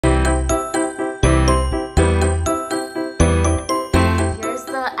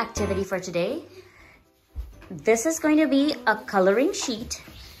activity for today. This is going to be a coloring sheet,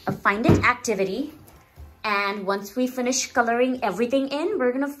 a find it activity. And once we finish coloring everything in,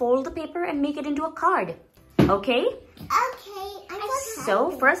 we're going to fold the paper and make it into a card. Okay? Okay.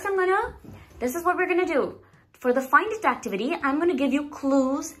 So first this is what we're going to do. For the find it activity, I'm going to give you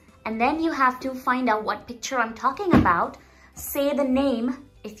clues and then you have to find out what picture I'm talking about. Say the name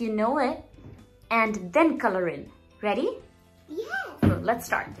if you know it and then color in. Ready? Yes. So let's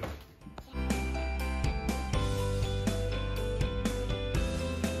start.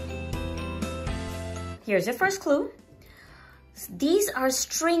 Here's your first clue. These are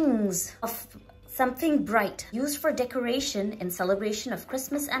strings of something bright used for decoration in celebration of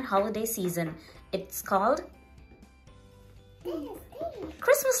Christmas and holiday season. It's called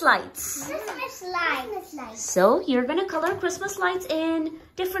Christmas lights. Christmas lights. So you're gonna color Christmas lights in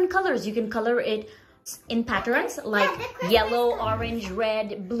different colors. You can color it in patterns like yellow, orange,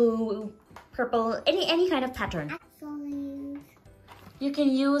 red, blue, purple, any kind of pattern. You can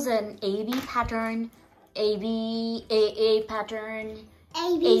use an AB pattern, AB, AA pattern,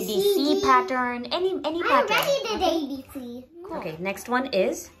 ABC pattern, any pattern. I already did ABC. Cool. Okay, next one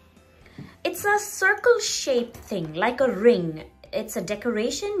is, it's a circle-shaped thing, like a ring. It's a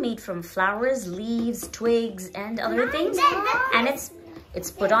decoration made from flowers, leaves, twigs, and other things. And it's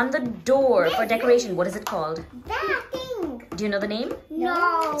put on the door for decoration. What is it called? That thing. Do you know the name?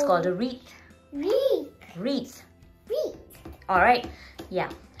 No. It's called a wreath. Wreath. All right. Yeah.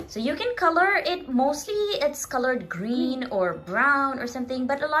 So you can color it, mostly it's colored green or brown or something,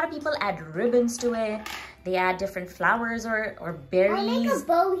 but a lot of people add ribbons to it. They add different flowers or berries. I make a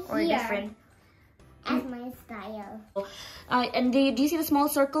bow or here. different. As my style. And do you see the small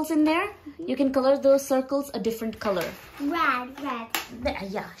circles in there? You can color those circles a different color. Red.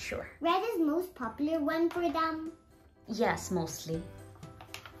 Yeah, sure. Red is most popular one for them. Yes, mostly.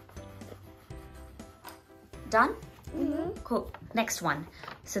 Done? Cool. Next one.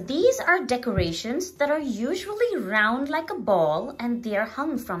 So these are decorations that are usually round like a ball and they are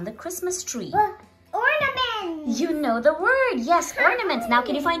hung from the Christmas tree. Ornaments. You know the word. Yes, ornaments. Now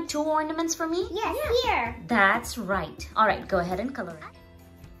can you find 2 ornaments for me? Yes, here. That's right. All right, go ahead and color it.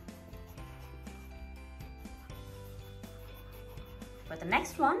 For the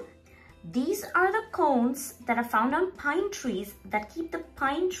next one, these are the cones that are found on pine trees that keep the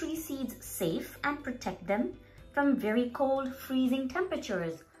pine tree seeds safe and protect them from very cold, freezing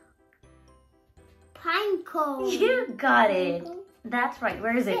temperatures. Pine cone. You got it. That's right.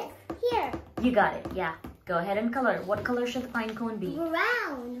 Where is it? Here. You got it. Yeah. Go ahead and color. What color should the pine cone be?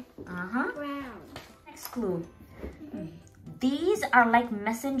 Brown. Brown. Next clue. These are like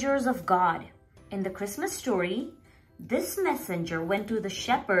messengers of God. In the Christmas story, this messenger went to the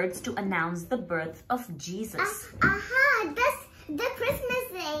shepherds to announce the birth of Jesus. That's the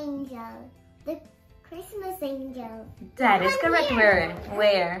Christmas angel. The Christmas angel. That is correct. Here.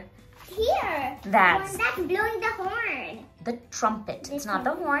 Where? Here. That's the one that's blowing the horn. The trumpet. It's not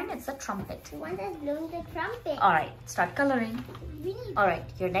the horn, it's the trumpet. The one that's blowing the trumpet. All right, start coloring. All right,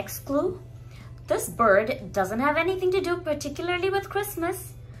 your next clue. This bird doesn't have anything to do particularly with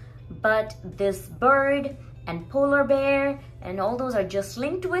Christmas, but this bird and polar bear and all those are just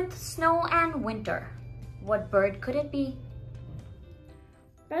linked with snow and winter. What bird could it be?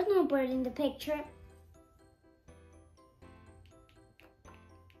 There's no bird in the picture.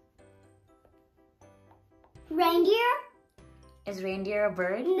 Reindeer? Is reindeer a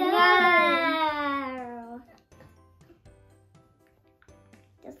bird? No.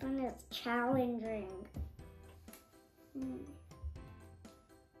 This one is challenging.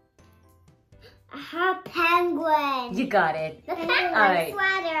 A penguin. You got it. The penguin All right.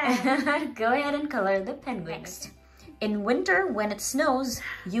 sweater. Go ahead and color the penguin. Next. In winter, when it snows,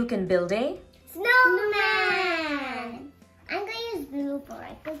 you can build a Snowman. I'm going to use blue for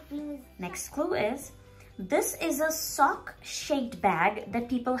it. Because blue is... Next clue is, this is a sock-shaped bag that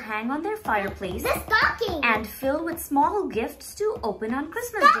people hang on their fireplace. The stocking. And fill with small gifts to open on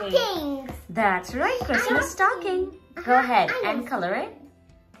Christmas Day. Stockings. That's right, Christmas stocking. Go ahead and color it.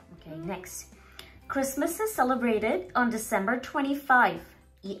 Okay, next. Christmas is celebrated on December 25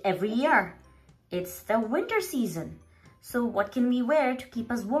 every year. It's the winter season. So what can we wear to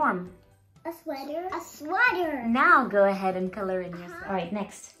keep us warm? A sweater. A sweater. Now go ahead and color in yourself. All right,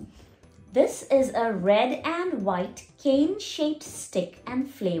 next. This is a red and white cane-shaped stick and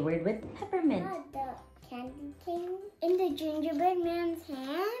flavored with peppermint. The candy cane in the gingerbread man's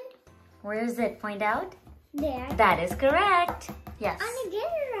hand. Where is it? Point out. There. That is correct. Yes. On the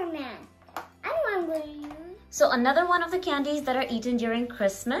gingerbread man. I know what I'm going to use. So another one of the candies that are eaten during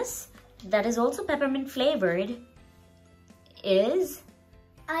Christmas that is also peppermint flavored is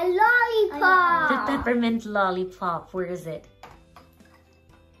A lollipop. The peppermint lollipop. Where is it?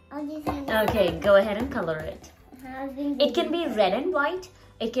 I'll just use Okay, go ahead and color it. having It can be red and white.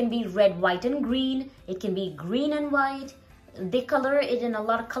 It can be red, white, and green. It can be green and white. They color it in a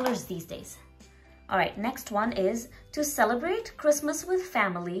lot of colors these days. All right, next one is to celebrate Christmas with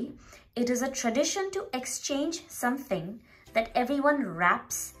family. It is a tradition to exchange something that everyone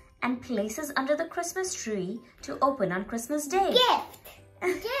wraps and places under the Christmas tree to open on Christmas Day.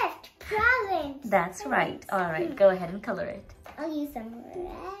 gift, present. That's right. All right, go ahead and color it. I'll use some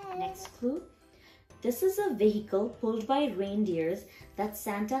red. Next clue. This is a vehicle pulled by reindeers that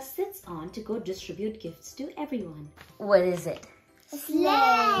Santa sits on to go distribute gifts to everyone. What is it?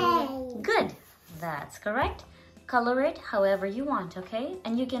 Sleigh. Good. That's correct. Color it however you want, okay?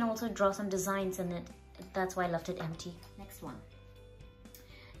 And you can also draw some designs in it. That's why I left it empty. Next one.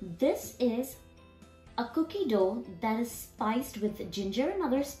 This is a cookie dough that is spiced with ginger and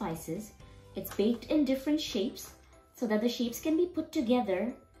other spices. It's baked in different shapes so that the shapes can be put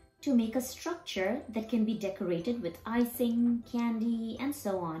together to make a structure that can be decorated with icing, candy, and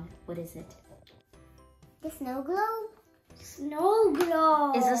so on. What is it? The snow globe. Snow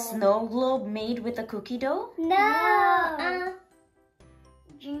globe. Is a snow globe made with a cookie dough? No.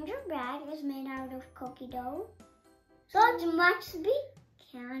 Gingerbread is made out of cookie dough. So it must be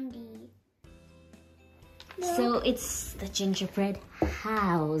candy. So it's the gingerbread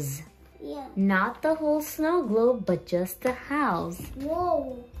house. Yeah. Not the whole snow globe, but just the house.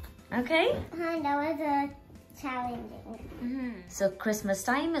 Whoa. Okay? That was challenging. So Christmas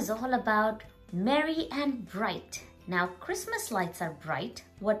time is all about merry and bright. Now Christmas lights are bright.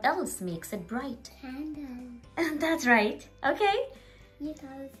 What else makes it bright? Candle. That's right. Okay. You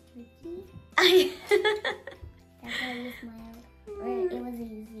thought it was tricky? That's why you smiled. It was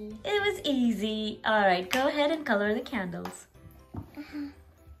easy. It was easy. All right, go ahead and color the candles.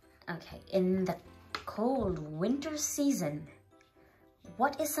 Okay, in the cold winter season,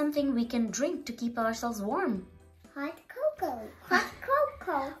 what is something we can drink to keep ourselves warm? Hot cocoa. Hot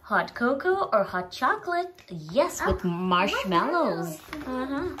cocoa. Hot cocoa or hot chocolate? Yes, with marshmallows.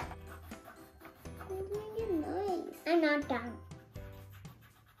 Nice. I'm not done.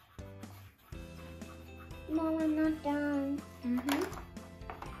 Mom, I'm not done.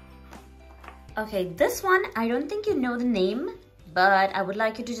 Okay, this one, I don't think you know the name, but I would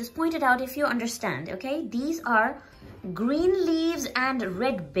like you to just point it out if you understand, okay? These are green leaves and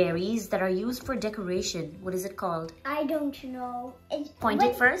red berries that are used for decoration. What is it called? I don't know. Point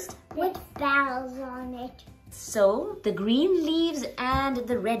it first. With bells on it. So, the green leaves and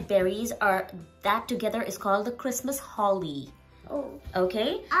the red berries that together is called the Christmas holly. Oh.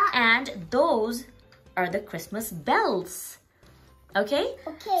 Okay? And those are the Christmas bells. Okay?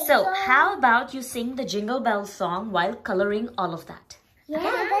 Okay. So, how about you sing the Jingle Bells song while coloring all of that?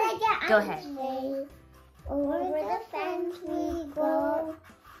 Yeah. Go ahead. Over the fence we go.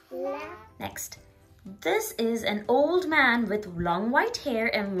 Next. This is an old man with long white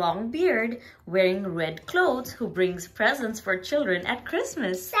hair and long beard wearing red clothes who brings presents for children at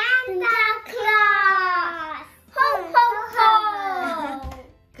Christmas. Santa Claus! Ho, ho, ho!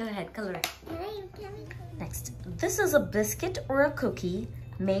 Go ahead, color it. Can I Next, this is a biscuit or a cookie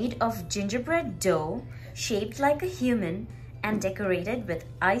made of gingerbread dough shaped like a human and decorated with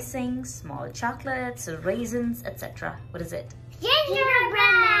icing, small chocolates, raisins, etc. What is it?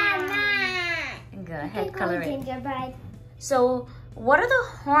 Gingerbread! Go ahead, color it. Gingerbread. So, what are the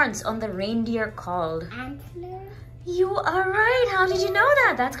horns on the reindeer called? Antlers? You are right. How did you know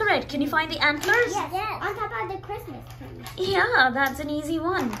that? That's correct. Can you find the antlers? Yes. On top of the Christmas tree. Yeah, that's an easy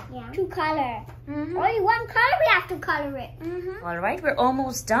one. Yeah. To color. Only one color, we have to color it. All right, we're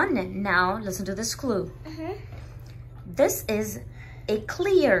almost done. Now, listen to this clue. This is a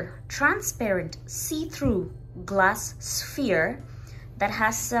clear, transparent, see-through glass sphere that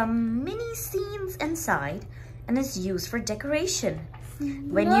has some mini scenes inside and is used for decoration.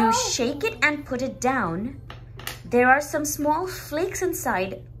 When you shake it and put it down, there are some small flakes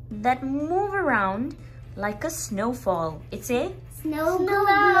inside that move around like a snowfall. It's a snow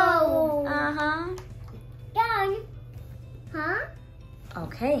globe. Done. Huh?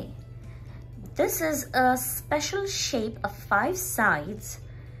 Okay. This is a special shape of 5 sides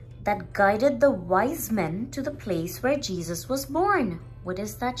that guided the wise men to the place where Jesus was born. What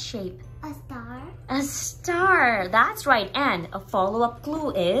is that shape? A star. A star. That's right. And a follow-up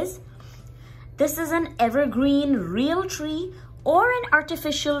clue is this is an evergreen real tree or an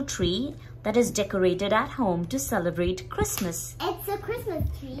artificial tree that is decorated at home to celebrate Christmas. It's a Christmas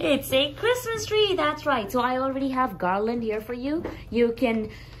tree. It's a Christmas tree. That's right. So I already have garland here for you. You can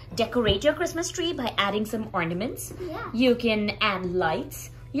decorate your Christmas tree by adding some ornaments. Yeah. You can add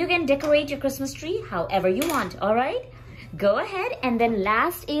lights. You can decorate your Christmas tree however you want, all right? Go ahead. And then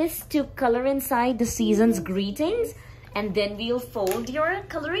last is to color inside the season's greetings. And then we'll fold your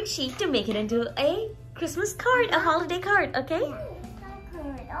coloring sheet to make it into a Christmas card, a holiday card, okay? Yeah,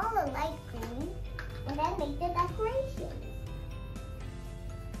 color it all the light green and then make the decorations.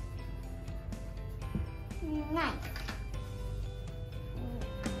 Nice.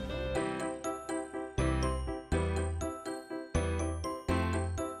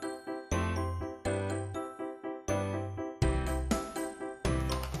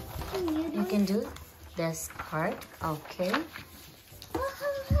 You can do this part, okay?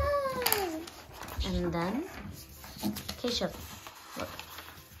 And then, Keshav, look.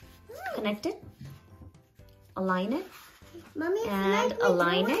 Connect it, align it, Mommy, and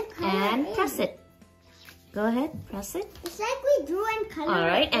align it, and press it. Go ahead, press it. It's like we drew and colored. All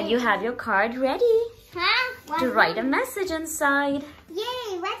right, and you have your card ready Huh? to write a message inside.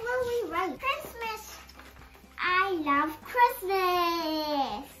 Yay, what will we write? Christmas. I love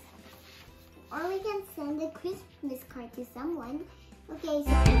Christmas. Or we can send a Christmas card to someone. Okay,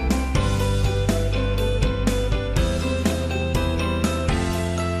 so...